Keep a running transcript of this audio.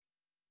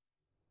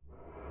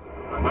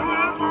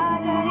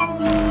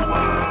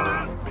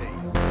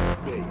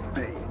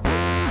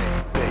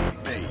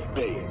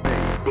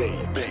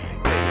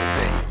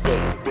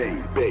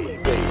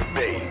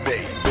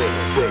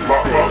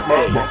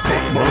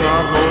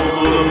Hello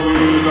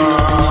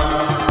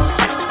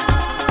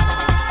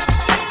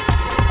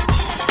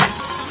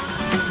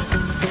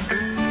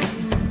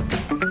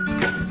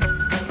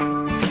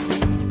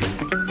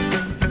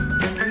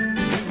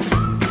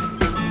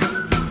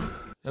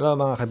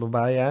mga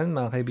kababayan,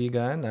 mga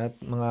kaibigan at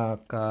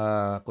mga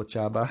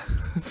kakutsaba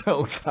sa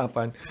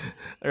usapan.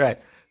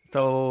 Alright,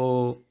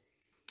 so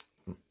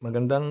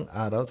magandang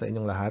araw sa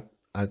inyong lahat.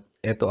 At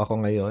eto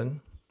ako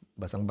ngayon,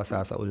 basang-basa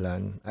sa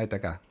ulan. Ay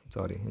teka,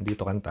 sorry, hindi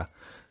to kanta.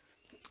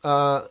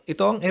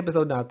 Ito ang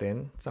episode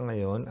natin sa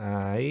ngayon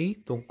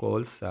ay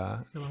tungkol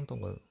sa... Ano bang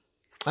tungkol?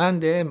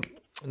 Hindi.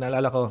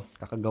 Naalala ko,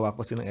 kakagawa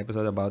ko ng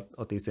episode about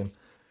autism.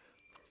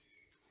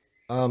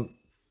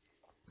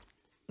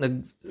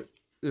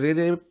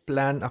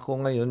 Nag-plan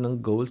ako ngayon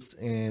ng goals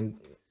and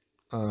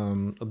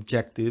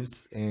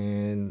objectives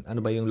and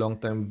ano ba yung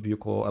long-term view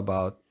ko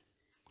about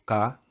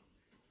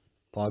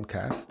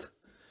podcast.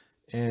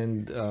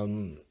 And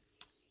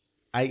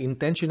I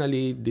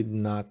intentionally did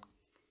not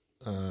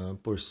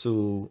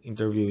pursue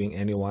interviewing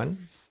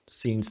anyone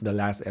since the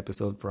last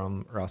episode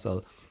from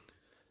Russell.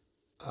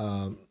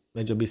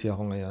 Medyo busy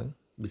ako ngayon.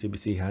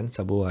 Busy-busyhan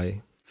sa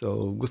buhay.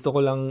 So, gusto ko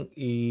lang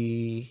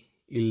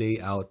i-lay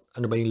out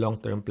ano ba yung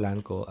long-term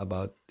plan ko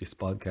about this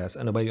podcast.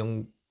 Ano ba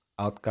yung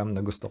outcome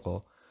na gusto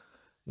ko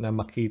na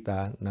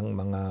makita ng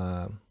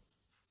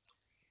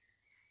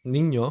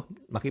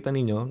makita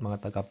ninyo, mga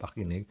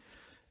tagapakinig.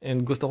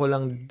 And gusto ko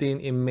lang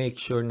din i-make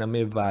sure na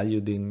may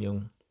value din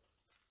yung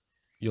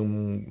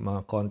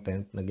mga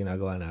content na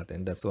ginagawa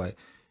natin. That's why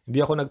hindi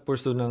ako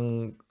nag-pursue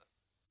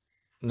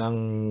ng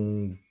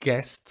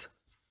guest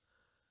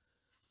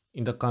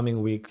in the coming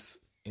weeks,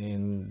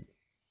 and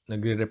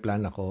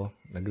nagre-replan ako,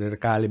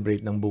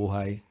 nagre-recalibrate ng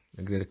buhay,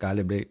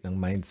 nagre-recalibrate ng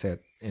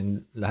mindset,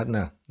 and lahat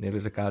na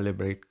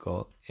nire-recalibrate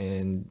ko,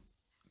 and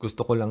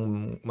gusto ko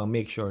lang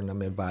ma-make sure na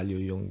may value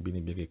yung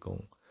binibigay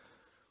kong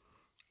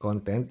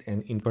content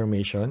and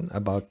information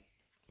about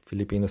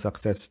Filipino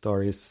success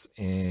stories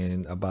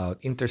and about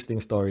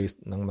interesting stories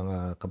ng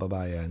mga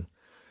kababayan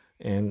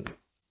and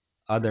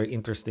other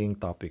interesting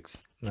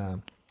topics na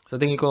sa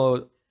tingin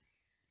ko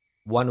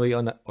one way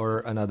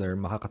or another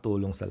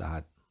makakatulong sa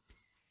lahat.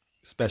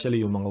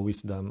 Especially yung mga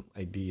wisdom,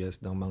 ideas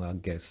ng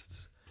mga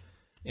guests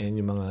and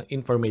yung mga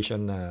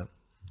information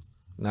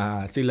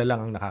na sila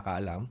lang ang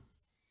nakakaalam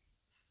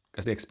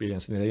kasi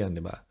experience nila yan,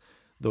 di ba?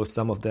 Though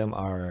some of them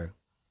are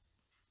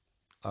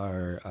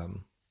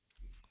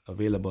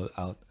available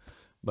out,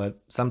 but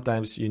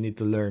sometimes you need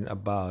to learn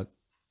about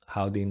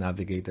how they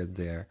navigated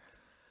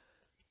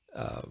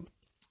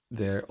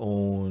their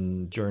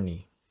own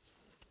journey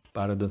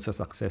para dun sa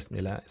success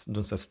nila,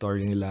 dun sa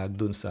story nila,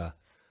 dun sa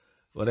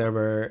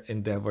whatever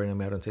endeavor na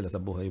meron sila sa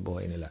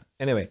buhay-buhay nila.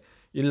 Anyway,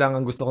 yun lang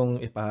ang gusto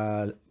kong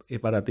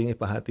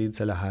ipahatid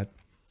sa lahat.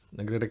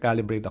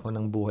 Nagre-recalibrate ako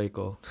ng buhay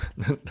ko,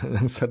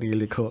 ng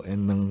sarili ko,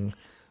 and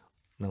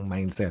ng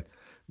mindset.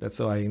 That's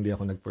why hindi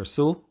ako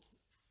nag-pursue.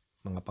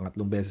 Mga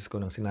pangatlong beses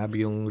ko nang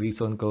sinabi yung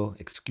reason ko,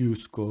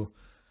 excuse ko.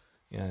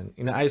 Yan.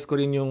 Inaayos ko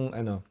rin yung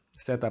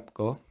setup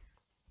ko.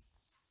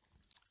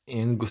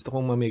 And gusto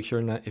kong ma-make sure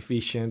na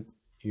efficient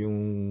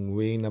yung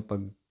way na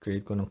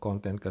pag-create ko ng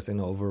content kasi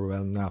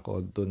na-overwhelm na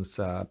ako dun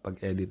sa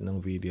pag-edit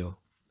ng video.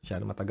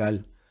 Masyado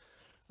matagal.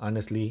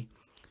 Honestly,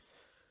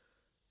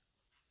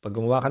 pag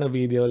gumawa ka ng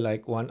video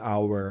like 1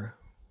 hour,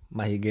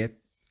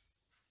 mahigit,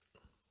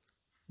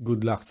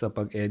 good luck sa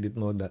pag-edit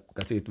mo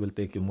kasi it will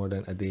take you more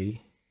than a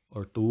day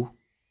or 2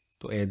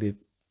 to edit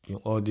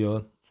yung audio.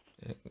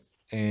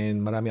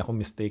 And marami akong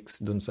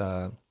mistakes dun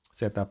sa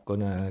setup ko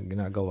na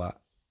ginagawa.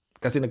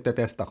 Kasi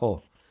nagte-test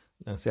ako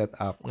ng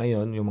setup.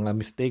 Ngayon, yung mga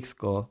mistakes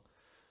ko,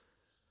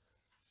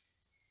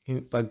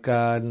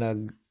 pagka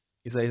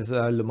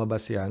isa-isa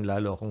lumabas yan,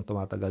 lalo akong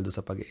tumatagal doon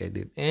sa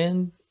pag-edit.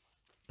 And,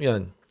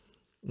 yun,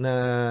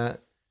 na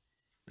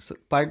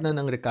part na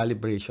ng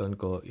recalibration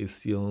ko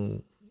is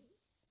yung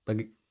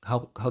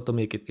how to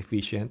make it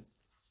efficient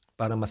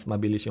para mas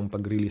mabilis yung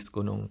pag-release ko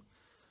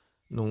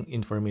nung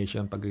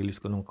information, pag-release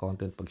ko ng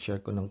content,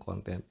 pag-share ko ng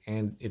content.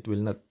 And it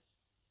will not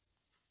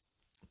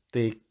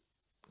take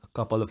a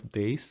couple of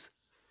days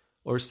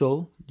or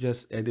so,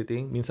 just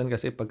editing. Minsan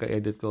kasi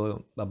pagka-edit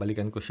ko,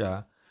 babalikan ko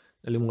siya,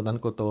 nalimutan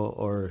ko to,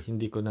 or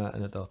hindi ko na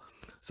to.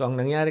 So, ang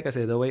nangyari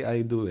kasi, the way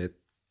I do it,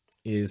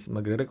 is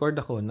magre-record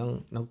ako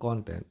ng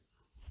content,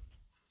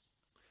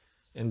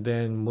 and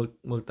then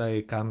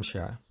multi-cam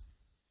siya,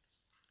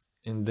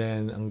 and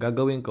then, ang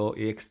gagawin ko,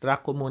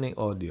 i-extract ko muna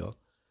yung audio,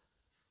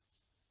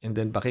 and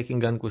then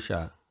pakikinggan ko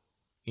siya,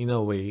 in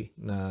a way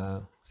na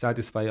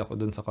satisfy ako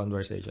dun sa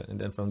conversation, and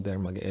then from there,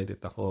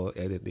 mag-edit ako,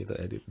 edit dito,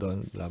 edit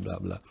doon, blah, blah,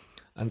 blah.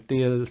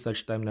 Until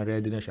such time na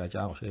ready na siya,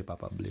 tsaka ako siya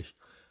ipapublish.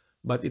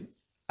 But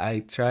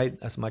I tried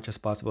as much as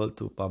possible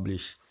to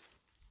publish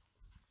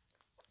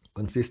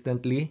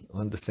consistently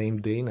on the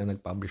same day na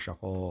nag-publish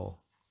ako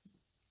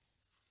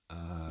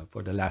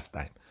for the last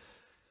time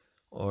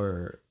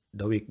or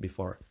the week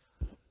before.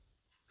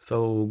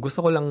 So,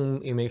 gusto ko lang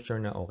i-make sure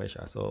na okay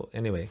siya. So,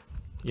 anyway,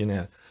 yun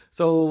na.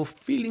 So,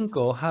 feeling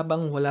ko,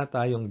 habang wala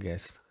tayong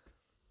guest,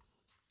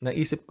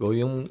 naisip ko,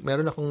 yung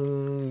meron akong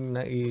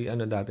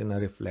ano dati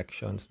na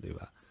reflections, di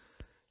ba?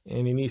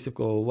 And iniisip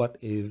ko, what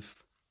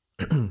if,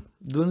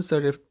 dun sa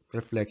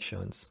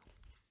reflections,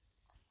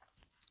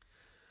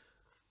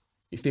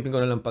 isipin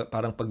ko na lang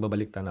parang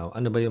pagbabalik tanaw,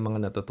 ano ba yung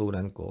mga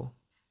natutunan ko?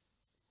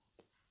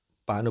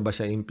 Paano ba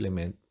siya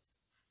implement?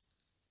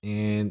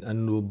 And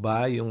ano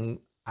ba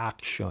yung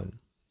action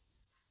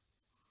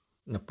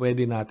na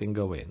pwede natin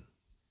gawin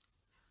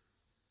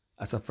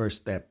as a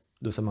first step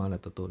do sa mga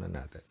natutunan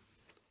natin?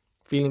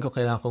 Feeling ko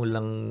kailangan ko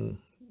lang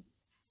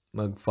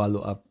mag-follow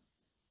up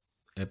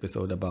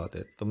episode about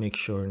it to make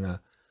sure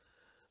na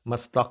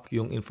mas stock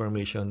yung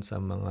information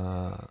sa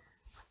mga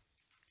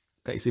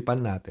kaisipan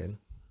natin,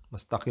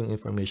 mas stock yung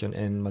information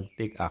and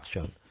mag-take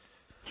action.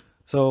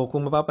 So,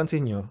 kung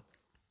mapapansin nyo,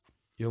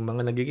 yung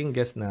mga nagiging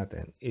guest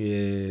natin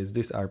is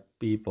these are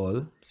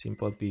people,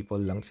 simple people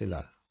lang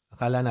sila.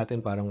 Akala natin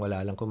parang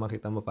wala lang. Kung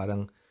makita mo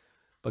parang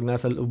pag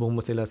nasa lubong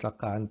mo sila sa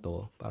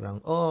kanto,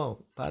 parang,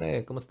 oh,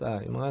 pare,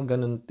 kumusta? Yung mga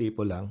ganun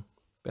tipo lang.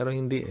 Pero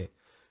hindi eh.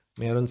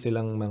 Meron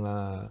silang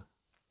mga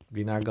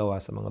ginagawa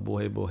sa mga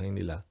buhay-buhay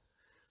nila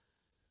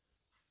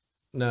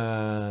na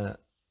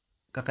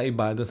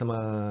kakaiba doon sa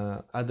mga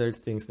other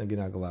things na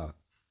ginagawa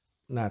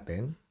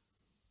natin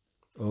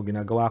o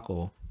ginagawa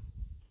ko.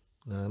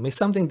 May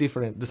something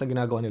different doon sa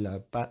ginagawa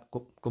nila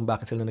kung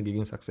bakit sila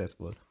nagiging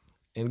successful.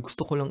 And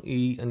gusto ko lang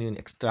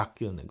extract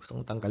yun. Gusto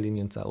kong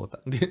tanggalin yun sa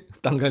utak. Hindi,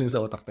 tanggalin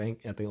sa utak.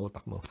 Ito yung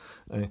utak mo.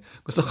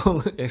 Gusto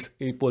kong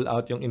i-pull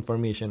out yung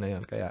information na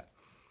yun. Kaya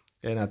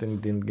natin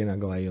din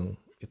ginagawa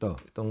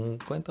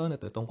itong kwento na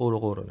to, itong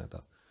kuro-kuro na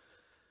to.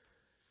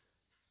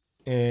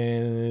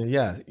 And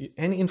yeah,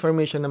 any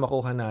information na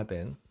makuha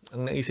natin,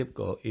 ang naisip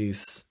ko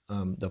is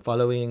the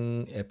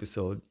following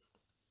episode,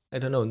 I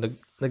don't know,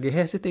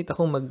 nag-hesitate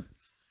akong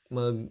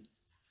ano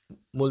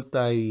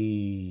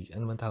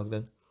man tawag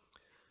doon?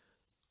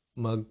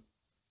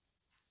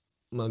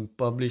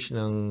 Mag-publish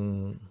ng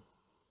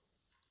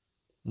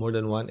more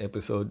than one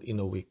episode in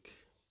a week.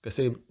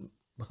 Kasi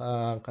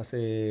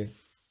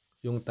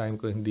yung time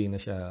ko hindi na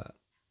siya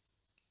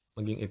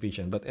maging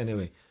efficient. But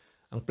anyway,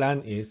 ang plan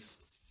is,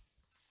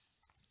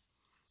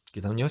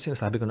 kita nyo,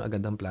 sinasabi ko na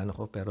agad ang plano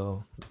ko,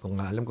 pero kung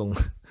nga alam kung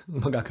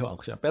magagawa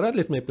ko siya. Pero at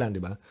least may plan,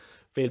 di ba?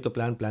 Fail to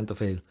plan, plan to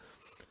fail.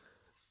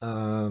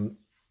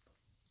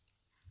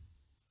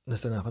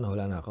 Nasaan na ako?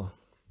 Nawala na ako.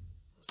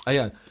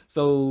 Ayan.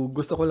 So,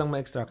 gusto ko lang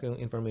ma-extract yung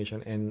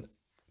information and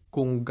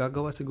kung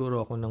gagawa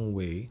siguro ako ng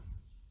way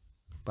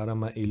para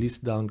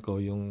ma-list down ko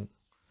yung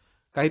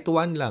kahit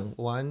one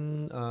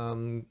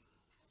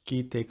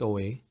key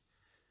takeaway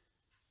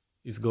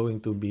is going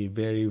to be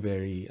very,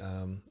 very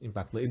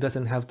impactful. It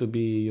doesn't have to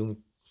be yung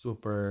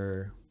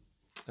super,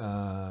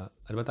 ano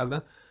ba tawag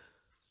na?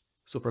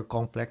 Super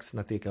complex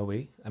na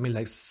takeaway. I mean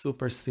like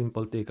super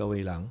simple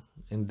takeaway lang.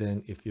 And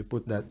then if you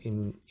put that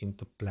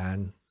into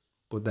plan,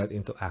 put that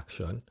into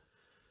action,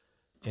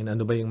 and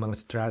ano ba yung mga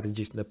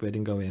strategies na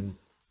pwedeng gawin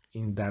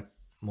in that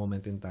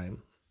moment in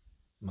time,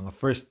 mga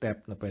first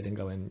step na pwedeng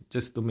gawin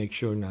just to make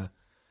sure na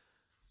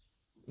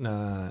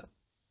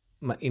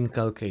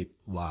ma-inculcate.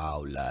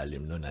 Wow,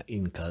 lalim no,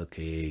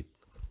 na-inculcate.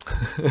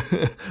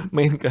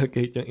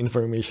 Ma-inculcate yung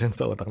information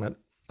sa utak na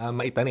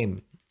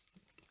maitanim.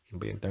 Yun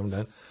ba yung term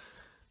doon?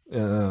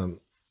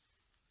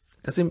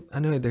 Kasi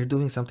they're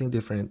doing something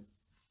different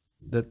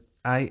that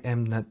I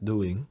am not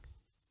doing.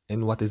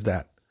 And what is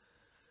that?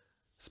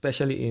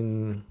 Especially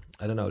in,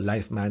 I don't know,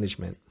 life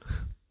management,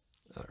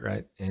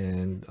 right?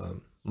 And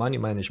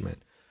money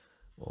management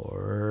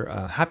or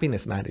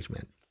happiness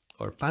management.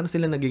 Or paano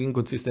sila nagiging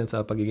consistent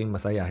sa pagiging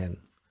masayahin?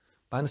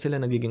 Paano sila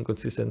nagiging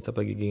consistent sa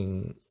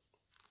pagiging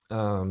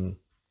anong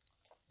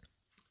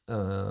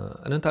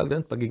tawag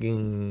doon?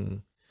 Pagiging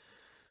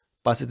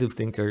positive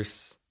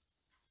thinkers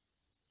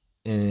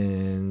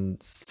and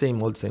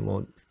same old,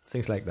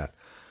 things like that.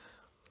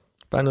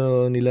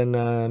 Paano nila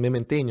na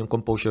maintain yung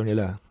composure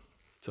nila?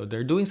 So,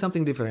 they're doing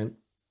something different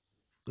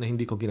na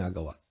hindi ko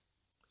ginagawa.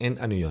 And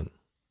ano yun?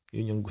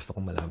 Yun yung gusto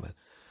kong malaman.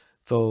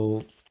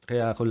 So,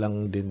 kaya ko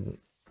lang din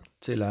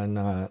sila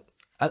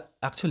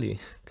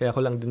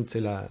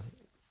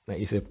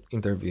naisip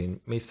interviewin.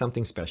 May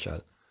something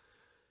special.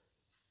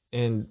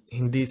 And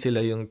hindi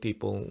sila yung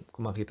tipong,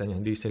 kung makita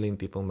nyo, hindi sila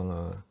yung tipong mga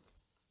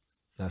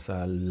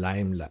nasa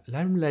limelight.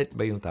 Limelight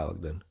ba yung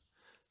tawag doon?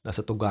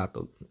 Nasa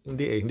tugatog.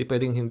 Hindi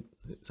pwedeng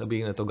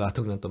sabihin na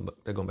tugatog ng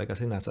tagumpay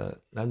kasi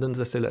nandun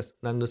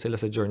sila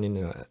sa journey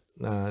nila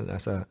na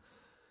nasa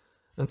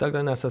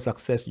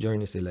success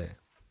journey sila eh.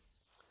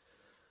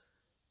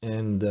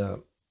 And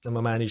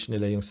na-manage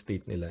nila yung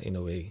state nila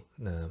in a way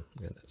na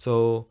ganda.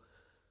 So,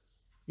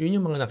 yun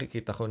yung mga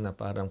nakikita ko na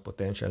parang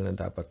potential na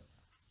dapat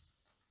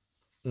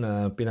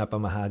na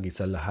pinapamahagi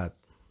sa lahat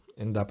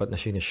and dapat na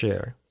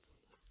sinishare.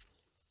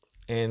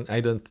 And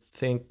I don't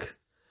think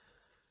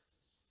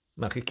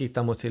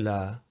makikita mo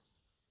sila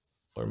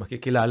or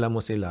makikilala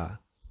mo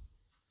sila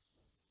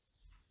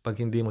pag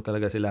hindi mo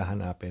talaga sila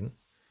hanapin.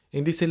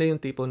 Hindi sila yung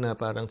tipo na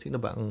parang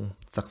sino ba ang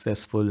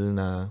successful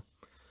na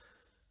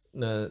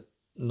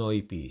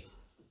noipi.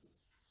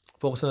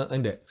 Focus na,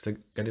 hindi,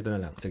 ganito na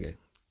lang. Sige.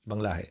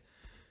 ibang lahi.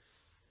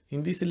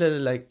 Hindi sila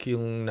like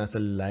yung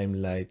nasa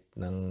limelight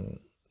ng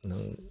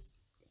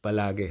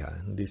palagi ha.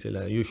 Hindi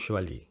sila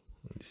usually.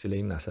 Hindi sila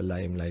yung nasa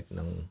limelight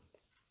ng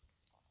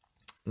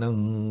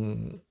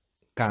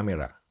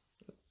camera.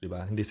 'Di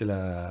ba? Hindi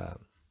sila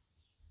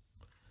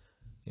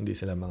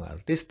mga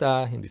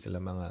artista, hindi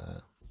sila mga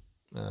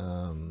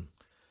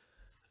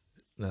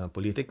na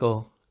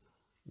politiko,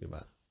 'di ba?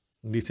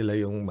 Hindi sila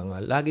yung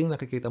mga laging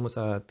nakikita mo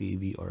sa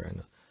TV or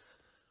ano.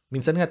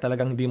 Minsan nga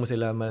talagang hindi mo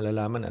sila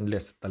malalaman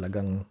unless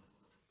talagang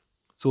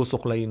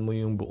susuklayin mo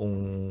yung buong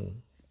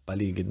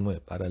paligid mo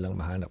para lang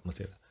mahanap mo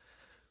sila.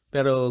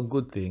 Pero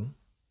good thing,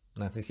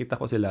 nakikita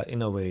ko sila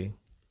in a way,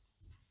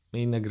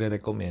 may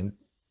nagre-recommend,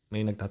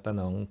 may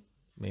nagtatanong,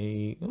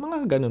 may yung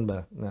mga ganun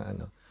ba na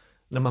ano,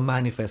 na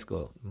ma-manifest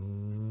ko.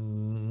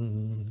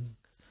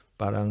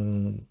 Parang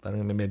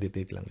may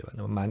meditate lang, di ba?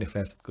 Na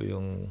manifest ko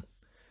itong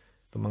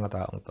mga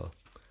taong to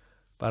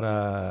para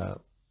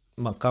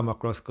come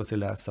across ko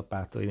sila sa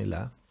pathway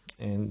nila.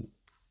 And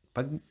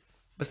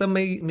basta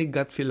may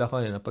gut feel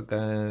ako yun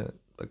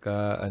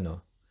pagka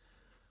ano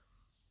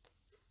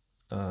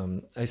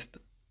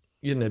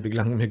yun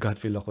biglang may gut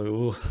feel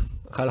ako.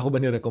 Akala ko ba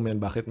ni-recommend,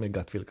 bakit may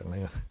gut feel ka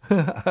ngayon?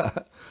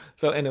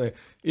 So anyway,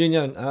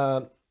 yun.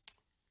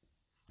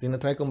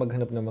 Tinatry kong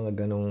maghanap ng mga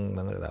ganong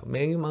mga tao.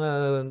 May mga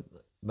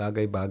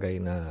bagay-bagay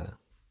na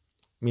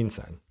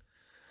minsan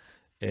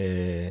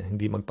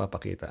hindi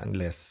magpapakita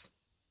unless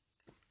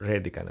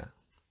ready ka na.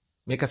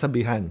 May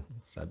kasabihan,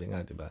 sabi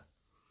nga, di ba?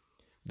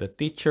 The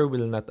teacher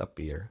will not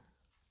appear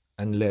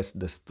unless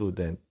the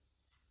student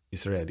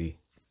is ready.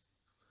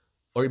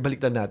 Or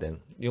ibaliktad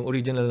natin, yung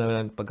original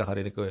na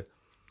pagkakarinig ko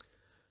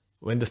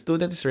when the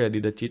student is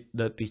ready,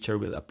 the teacher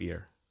will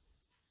appear.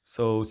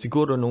 So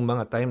siguro nung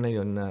mga time na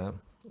yon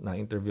na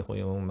interview ko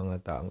yung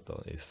mga taong to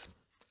is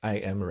I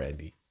am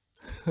ready.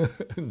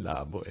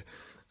 Labo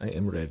I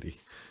am ready.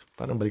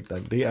 Parang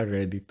baliktad. They are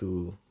ready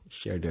to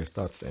share their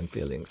thoughts and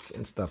feelings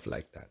and stuff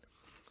like that.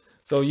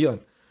 So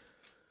yun.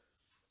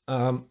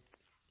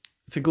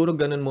 Siguro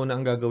ganun muna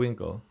ang gagawin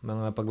ko.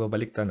 Mga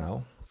pagbabalik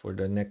tanaw for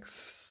the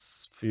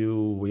next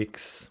few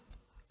weeks.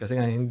 Kasi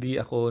nga hindi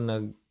ako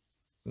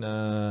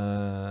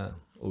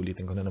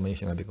ulitin ko na naman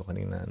yung sinabi ko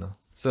kanina. No?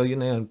 So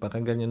yun na yun.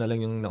 Pakinggan nyo na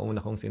lang yung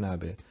nauna kong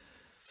sinabi.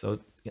 So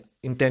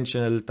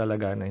intentional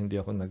talaga na hindi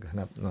ako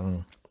naghanap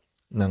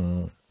ng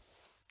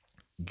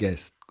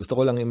guest. Gusto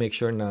ko lang i-make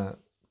sure na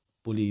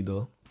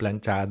pulido,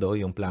 planchado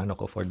yung plano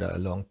ko for the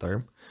long term.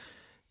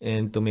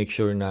 And to make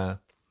sure na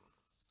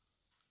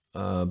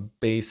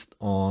based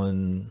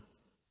on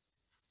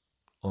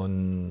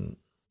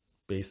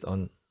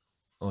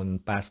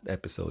past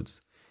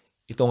episodes,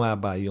 ito nga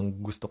ba yung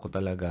gusto ko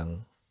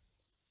talagang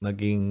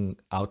maging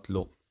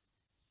outlook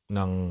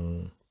ng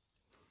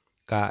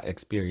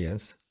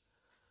ka-experience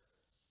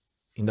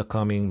in the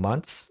coming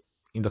months,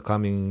 in the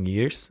coming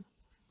years,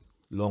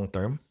 long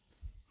term,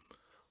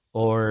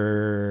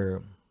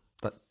 or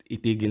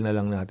itigil na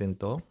lang natin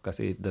to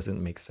kasi it doesn't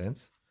make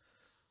sense,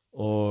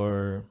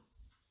 or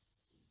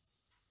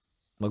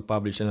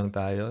mag-publish na lang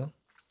tayo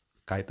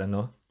kahit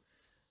ano,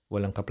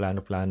 walang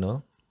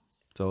kaplano-plano.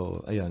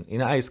 So ayun,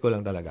 inaayos ko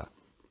lang talaga.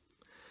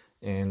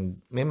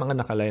 And may mga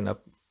naka-line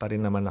up pa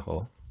rin naman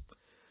ako.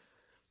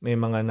 May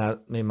mga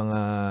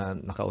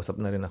nakausap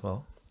na rin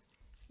ako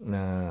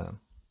na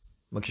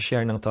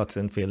mag-share ng thoughts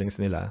and feelings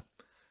nila,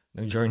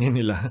 ng journey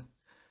nila.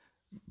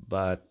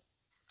 But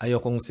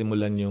ayokong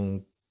simulan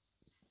yung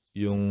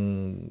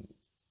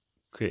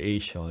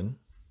creation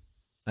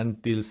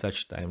until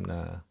such time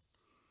na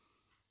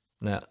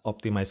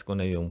optimize ko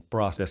na yung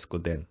process ko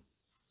din.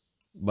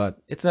 But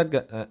it's not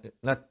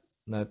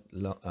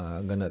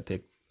gonna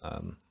take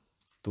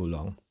too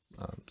long.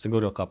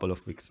 Siguro a couple of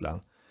weeks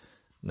lang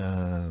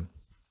na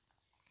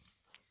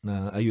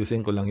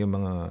ayusin ko lang yung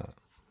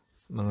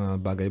mga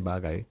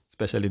bagay-bagay,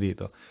 especially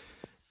dito.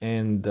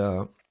 And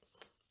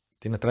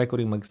tinatry ko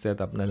rin mag-set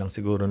up na lang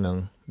siguro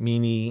ng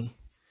mini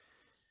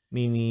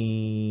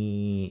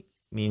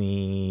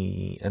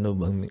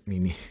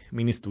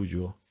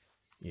studio.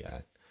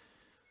 Yan.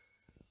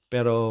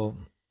 Pero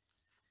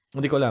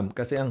hindi ko alam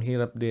kasi ang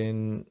hirap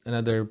din.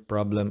 Another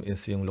problem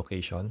is yung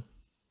location.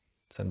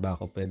 Saan ba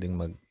ako pwedeng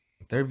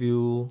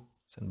mag-interview?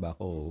 Saan ba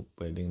ako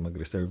pwedeng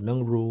mag-reserve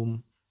ng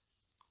room?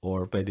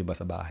 Or pwede ba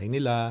sa bahay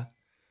nila?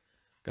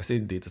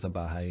 Kasi dito sa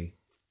bahay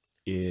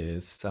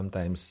is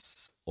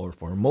sometimes, or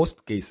for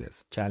most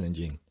cases,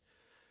 challenging.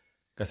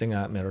 Kasi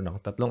nga, meron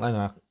akong 3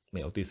 anak,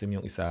 may autism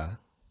yung isa.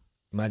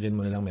 Imagine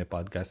mo na lang may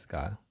podcast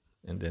ka,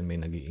 and then may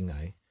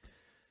nag-iingay.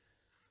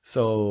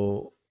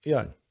 So,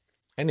 yun.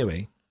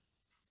 Anyway,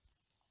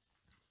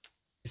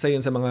 isa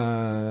yun sa mga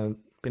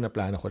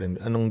pinaplano ko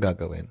rin. Anong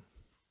gagawin?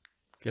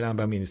 Kailangan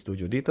ba mini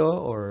studio dito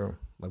or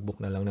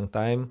mag-book na lang ng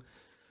time?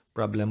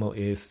 Problem mo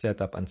is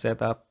setup and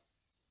setup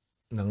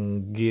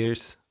ng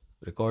gears,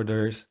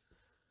 recorders.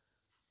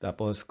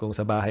 Tapos kung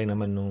sa bahay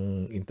naman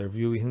nung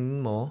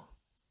interviewin mo,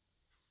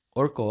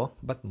 or ko,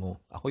 ba't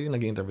mo? Ako yung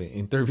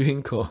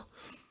interviewin ko.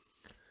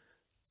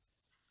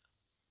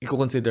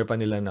 I-consider pa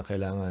nila na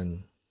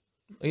kailangan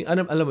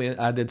alam mo yun,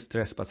 added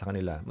stress pa sa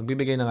kanila.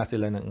 Magbibigay na nga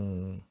sila ng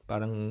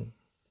parang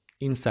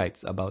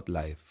insights about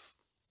life.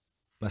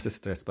 Mas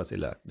stress pa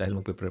sila dahil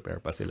magpe-prepare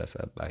pa sila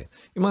sa bahay.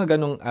 Yung mga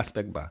ganong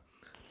aspect ba.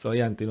 So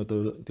ayan,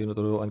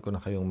 tinuturuan ko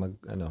na kayong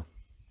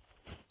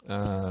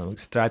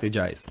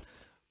strategize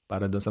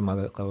para doon sa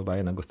mga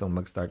kababayan na gustong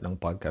mag-start ng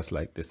podcast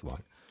like this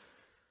one.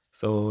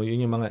 So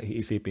yun yung mga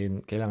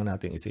iisipin, kailangan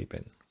nating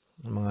isipin.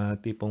 Yung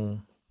mga tipong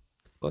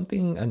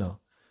konting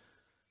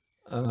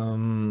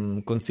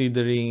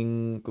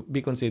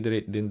be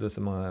considerate din doon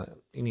sa mga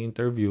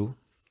ini-interview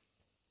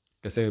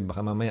kasi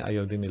baka mamaya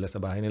ayaw din nila sa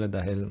bahay nila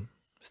dahil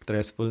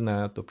stressful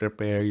na to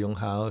prepare yung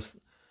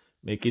house.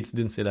 May kids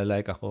din sila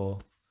like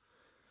ako.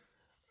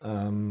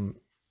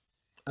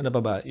 Ano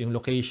pa ba? Yung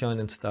location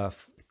and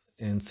stuff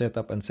and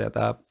setup.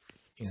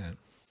 Yan.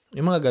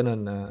 Yung mga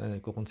ganun na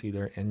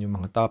ko-consider and yung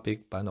mga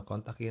topic, paano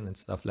kontakin and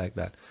stuff like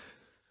that.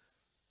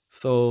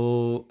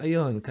 So,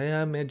 ayun.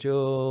 Kaya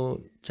medyo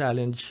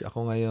challenge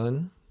ako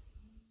ngayon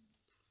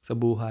sa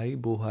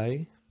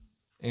buhay.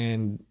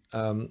 And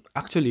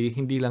actually,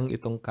 hindi lang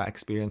itong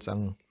ka-experience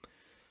ang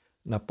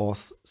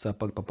na-pause sa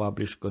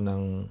pagpapublish ko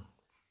ng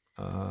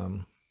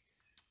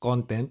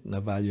content na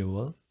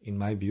valuable in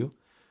my view.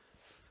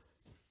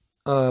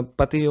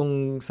 Pati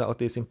yung sa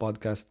Autism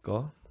podcast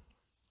ko,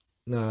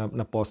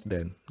 na-pause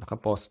din.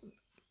 Naka-pause.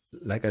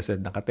 Like I said,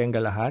 nakatenga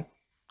lahat.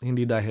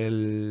 Hindi dahil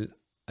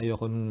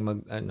ayokong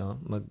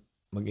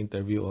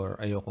mag-interview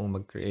or ayokong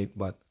mag-create,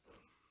 but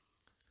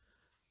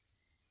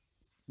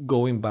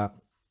going back,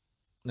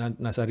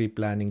 nasa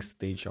replanning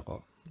stage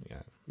ako.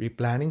 Yan.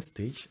 Replanning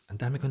stage? Ang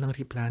dami ko ng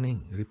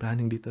replanning.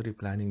 Replanning dito,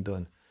 replanning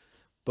doon.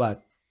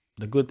 But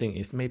the good thing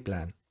is may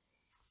plan.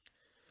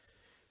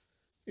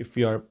 If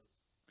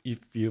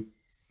you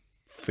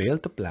fail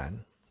to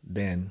plan,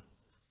 then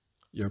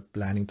you're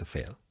planning to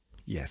fail.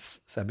 Yes,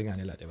 sabi nga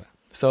nila, di ba?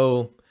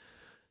 So,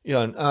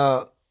 yun.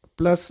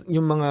 Plus,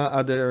 yung mga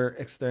other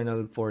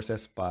external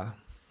forces pa,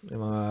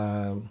 yung mga,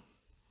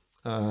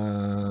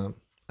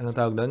 anong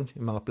tawag doon?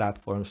 Yung mga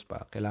platforms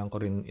pa, kailangan ko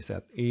rin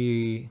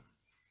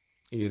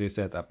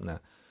i-reset up na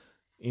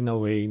in a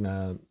way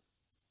na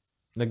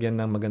lagyan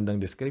ng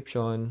magandang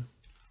description,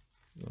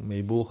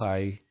 may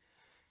buhay,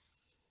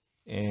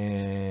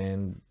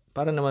 and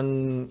para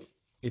naman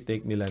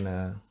i-take nila na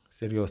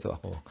seryoso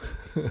ako.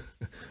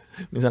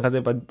 Minsan kasi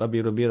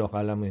pabiro-biro,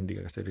 akala mo hindi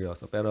ka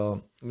seryoso.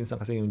 Pero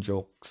minsan kasi yung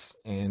jokes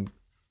and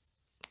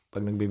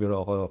pag nagbibiro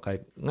ako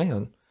kahit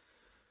ngayon,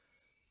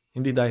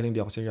 hindi dahil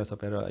hindi ako seryoso,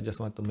 pero I just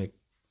want to make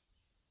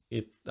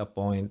it a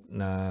point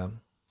na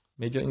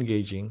medyo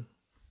engaging,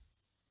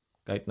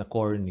 kahit na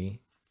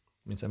corny.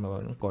 Minsan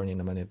corny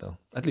naman ito.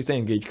 At least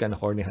na-engage ka, na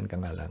cornyhan ka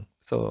nga lang.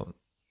 So,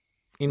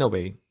 in a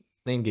way,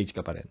 na-engage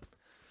ka pa rin.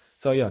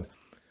 So, yun.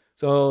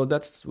 So,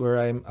 that's where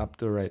I'm up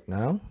to right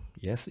now.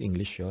 Yes,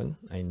 English yun.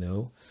 I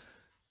know.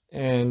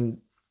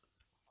 And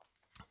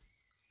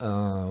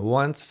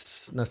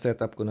once na-set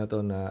up ko na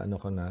to na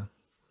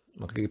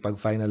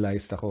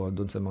makikipag-finalize ako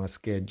dun sa mga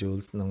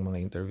schedules ng mga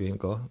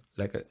interviewing ko.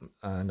 Like,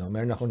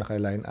 meron akong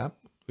naka-line up,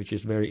 which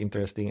is very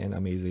interesting and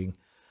amazing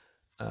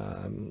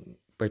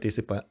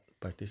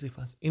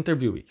participants,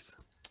 interviewees.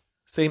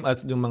 Same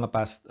as yung mga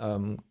past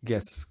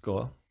guests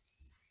ko.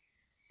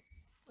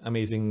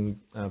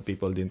 Amazing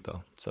people din to.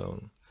 So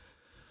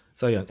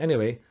yun.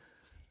 Anyway,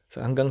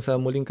 so hanggang sa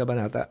muling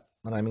kabanata,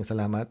 maraming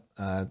salamat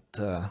at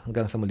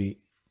hanggang sa muli,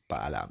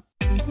 paalam.